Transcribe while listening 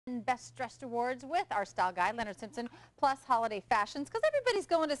Best Dressed Awards with our style guide, Leonard Simpson, plus holiday fashions, because everybody's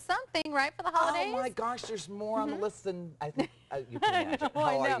going to something, right, for the holidays? Oh my gosh, there's more on the list than I think you can imagine.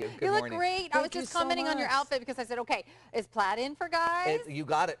 How are you? Good You look morning. great. I was just commenting on your outfit because I said, okay, is plaid in for guys? You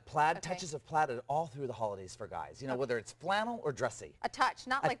got it. Plaid, touches of plaid all through the holidays for guys. You know, whether it's flannel or dressy. A touch,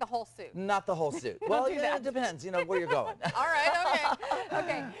 not like the whole suit. Not the whole suit. Well, yeah, it depends, you know, where you're going. All right, okay.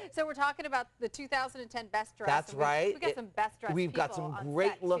 Okay, so we're talking about the 2010 Best Dress. That's right. We've got some Best Dressed We've got some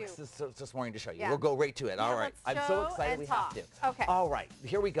great looks this morning to show you. Yeah. We'll go right to it. All right. I'm so excited we have to. Okay. All right,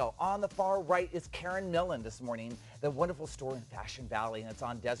 here we go. On the far right is Karen Millen this morning, the wonderful store in Fashion Valley, and it's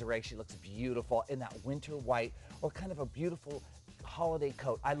on Desiree. She looks beautiful in that winter white or kind of a beautiful holiday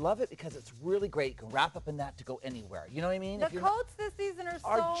coat. I love it because it's really great. You can wrap up in that to go anywhere. You know what I mean? The coats this season are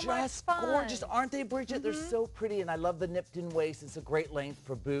so just much fun. Gorgeous, aren't they, Bridget? They're so pretty, and I love the nipped-in waist. It's a great length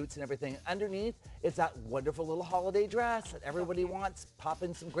for boots and everything. Underneath, it's that wonderful little holiday dress that everybody wants. Pop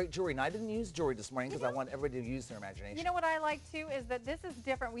in some great jewelry. And I didn't use jewelry this morning because I want everybody to use their imagination. You know what I like, too, is that this is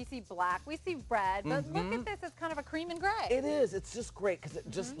different. We see black, we see red, but look at this. It's kind of a cream and gray. It is. It's just great because it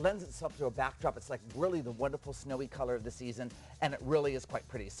just lends itself to a backdrop. It's like really the wonderful snowy color of the season, and it really is quite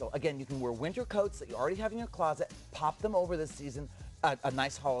pretty. So again, you can wear winter coats that you already have in your closet, pop them over this season, a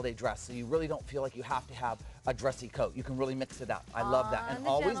nice holiday dress, so you really don't feel like you have to have a dressy coat. You can really mix it up. I love that. And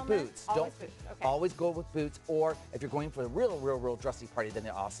always boots. Always go with boots, or if you're going for a real dressy party, then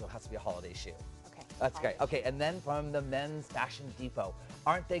it also has to be a holiday shoe. That's great. Okay, and then from the Men's Fashion Depot.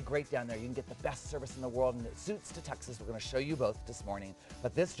 Aren't they great down there? You can get the best service in the world, and it suits to Texas. We're going to show you both this morning.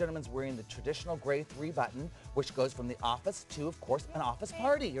 But this gentleman's wearing the traditional gray 3-button, which goes from the office to, of course, an office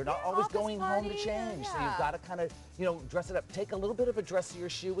party. You're not always going home to change, so you've got to kind of, you know, dress it up. Take a little bit of a dressier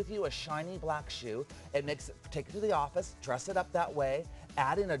shoe with you, a shiny black shoe. It makes it, take it to the office, dress it up that way.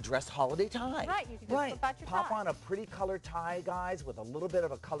 Add in a dress holiday tie. Right, you can just flip out your Pop tie. on a pretty colored tie, guys, with a little bit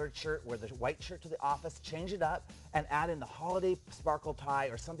of a colored shirt. Wear the white shirt to the office, change it up, and add in the holiday sparkle tie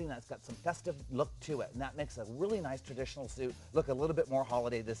or something that's got some festive look to it. And that makes a really nice traditional suit look a little bit more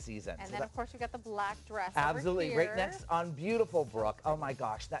holiday this season. And then, of course, you've got the black dress absolutely over here. Right next on beautiful Brooke. Oh my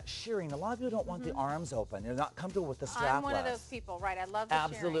gosh, that shearing. A lot of people don't want the arms open. They're not comfortable with the strapless. I'm one of those people, right? I love the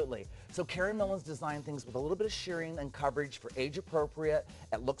absolutely shearing. So Karen Millen's designed things with a little bit of shearing and coverage for age appropriate.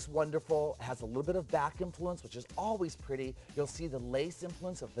 It looks wonderful. It has a little bit of back influence, which is always pretty. You'll see the lace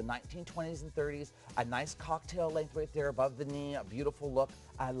influence of the 1920s and 30s. A nice cocktail length right there above the knee. A beautiful look.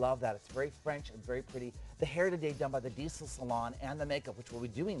 I love that. It's very French and very pretty. The hair today done by the Diesel Salon, and the makeup, which we'll be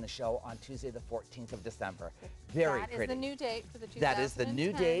doing the show on Tuesday the 14th of December. Very pretty. That is the new date for the 2010. That is the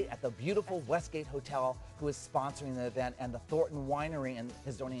new date at the beautiful Westgate Hotel, who is sponsoring the event, and the Thornton Winery and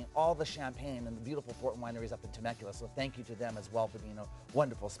is donating all the champagne, and the beautiful Thornton Winery is up in Temecula. So thank you to them as well for being a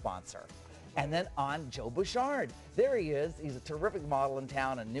wonderful sponsor. And then on Joe Bouchard. There he is. He's a terrific model in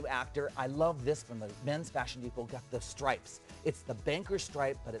town, a new actor. I love this from the Men's Fashion Depot. Got the stripes. It's the banker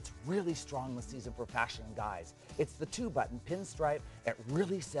stripe, but it's really strong this season for fashion guys. It's the 2-button pinstripe. It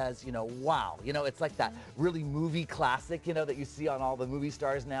really says, you know, wow. You know, it's like that really movie classic, you know, that you see on all the movie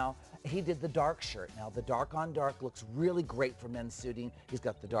stars now. He did the dark shirt. Now, the dark on dark looks really great for men's suiting. He's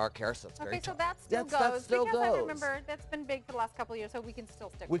got the dark hair, so it's very so that still goes. That still because goes. I remember that's been big for the last couple of years, so we can still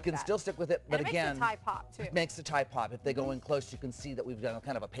stick with that. We can still stick with it, but and it again, makes the tie pop, too. It makes the tie pop. If they go in close, you can see that we've done a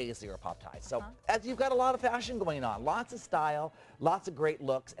kind of a paisley or pop tie. So as you've got a lot of fashion going on, lots of style, lots of great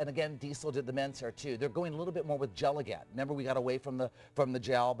looks, and again, Diesel did the men's hair too. They're going a little bit more with gel again. Remember, we got away from the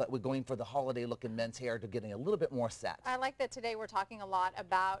gel, but we're going for the holiday look in men's hair to getting a little bit more set. I like that today we're talking a lot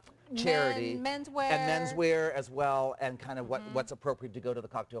about charity, menswear, and menswear as well, and kind of what's appropriate to go to the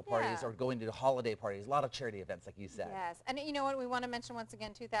cocktail parties or going to holiday parties. A lot of charity events, like you said. Yes, and you know what? We want to mention once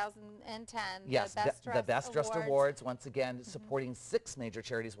again 2010. Yes, the Best Dressed Awards, once again, supporting 6 major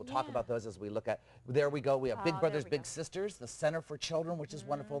charities. We'll talk about those as we look at. There we go. We have Big Brothers Big Sisters, the Center for Children, which is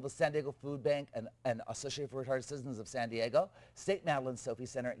wonderful, the San Diego Food Bank, and Associated for Retired Citizens of San Diego, St. Madeleine Sophie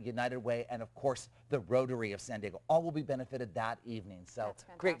Center, United Way, and of course the Rotary of San Diego. All will be benefited that evening. So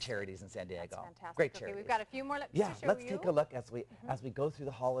great charities in San Diego. That's fantastic. Great charities. We've got a few more to show you. Let's take a look as we go through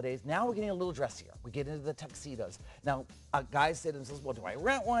the holidays. Now we're getting a little dressier. We get into the tuxedos. Now, guys say to themselves, well, do I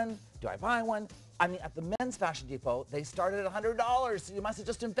rent one? Do I buy one? I mean, at the Men's Fashion Depot, they started at $100, so you must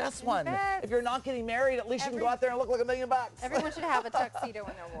just invest one. If you're not getting married, at least you can go out there and look like $1 million. Everyone should have a tuxedo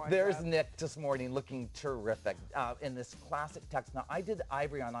in their wardrobe. There's Nick this morning looking terrific in this classic tux. Now, I did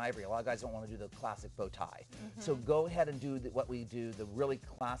ivory on ivory. A lot of guys don't want to do the classic bow tie. So go ahead and do what we do, the really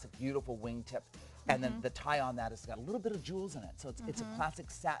classic, beautiful wingtip And then the tie on that has got a little bit of jewels in it. So it's a classic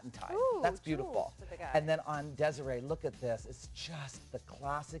satin tie. Ooh, That's beautiful. jewels for the guy. And then on Desiree, look at this. It's just the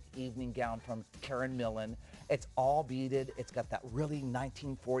classic evening gown from Karen Millen. It's all beaded. It's got that really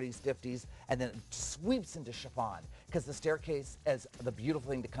 1940s, 50s, and then it sweeps into chiffon because the staircase is the beautiful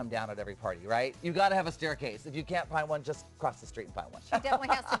thing to come down at every party, right? You got to have a staircase. If you can't find one, just cross the street and find one. She definitely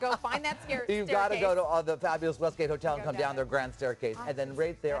has to go find that staircase. You've got to go to the fabulous Westgate Hotel and Go come down down their it. grand staircase. And then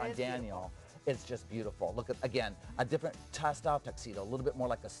right there That on is Daniel, it's just beautiful. Look at, again, a different style tuxedo, a little bit more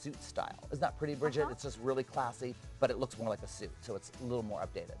like a suit style. Isn't that pretty, Bridget? It's just really classy, but it looks more like a suit, so it's a little more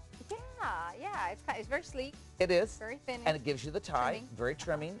updated. Yeah, it's very sleek. It is. Very thin. And it gives you the tie, Trimming. very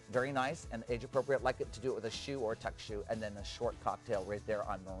trimming, very nice, and age appropriate. Like it to do it with a shoe or a tuck shoe, and then a short cocktail right there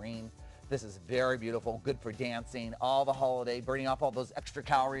on marine. This is very beautiful, good for dancing, all the holiday, burning off all those extra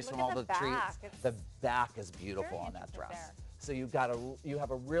calories Look from at all the the treats. back. The back is beautiful very on that intricate dress. there. So you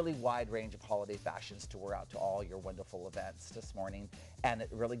have a really wide range of holiday fashions to wear out to all your wonderful events this morning, and it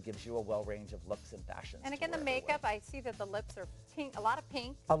really gives you a well range of looks and fashions. And to again, the wear makeup, everywhere. I see that the lips are pink, a lot of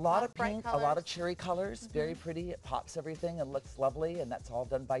pink. A lot of bright pink, colors. a lot of cherry colors, very pretty. It pops everything and looks lovely, and that's all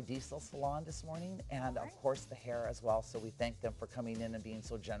done by Diesel Salon this morning, and All right. of course the hair as well. So we thank them for coming in and being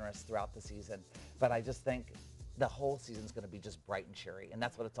so generous throughout the season. But I just think the whole season is going to be just bright and cheery, and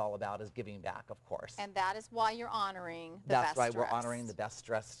that's what it's all about, is giving back, of course. And that is why you're honoring the That's best why we're dressed. honoring the best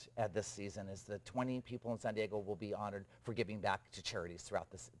dressed at this season. Is the 20 people in San Diego will be honored for giving back to charities throughout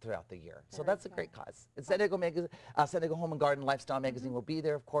the year. So Very that's a good. great cause. And San Diego San Diego Home and Garden Lifestyle Magazine will be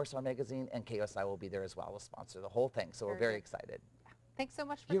there, of course, our magazine, and KOSI will be there as well. We'll sponsor the whole thing. So we're very Very good. excited. Thanks so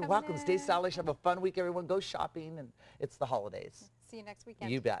much for You're coming welcome. Stay in. stylish. Have a fun week, everyone. Go shopping, and it's the holidays. See you next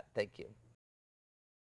weekend. You bet. Thank you.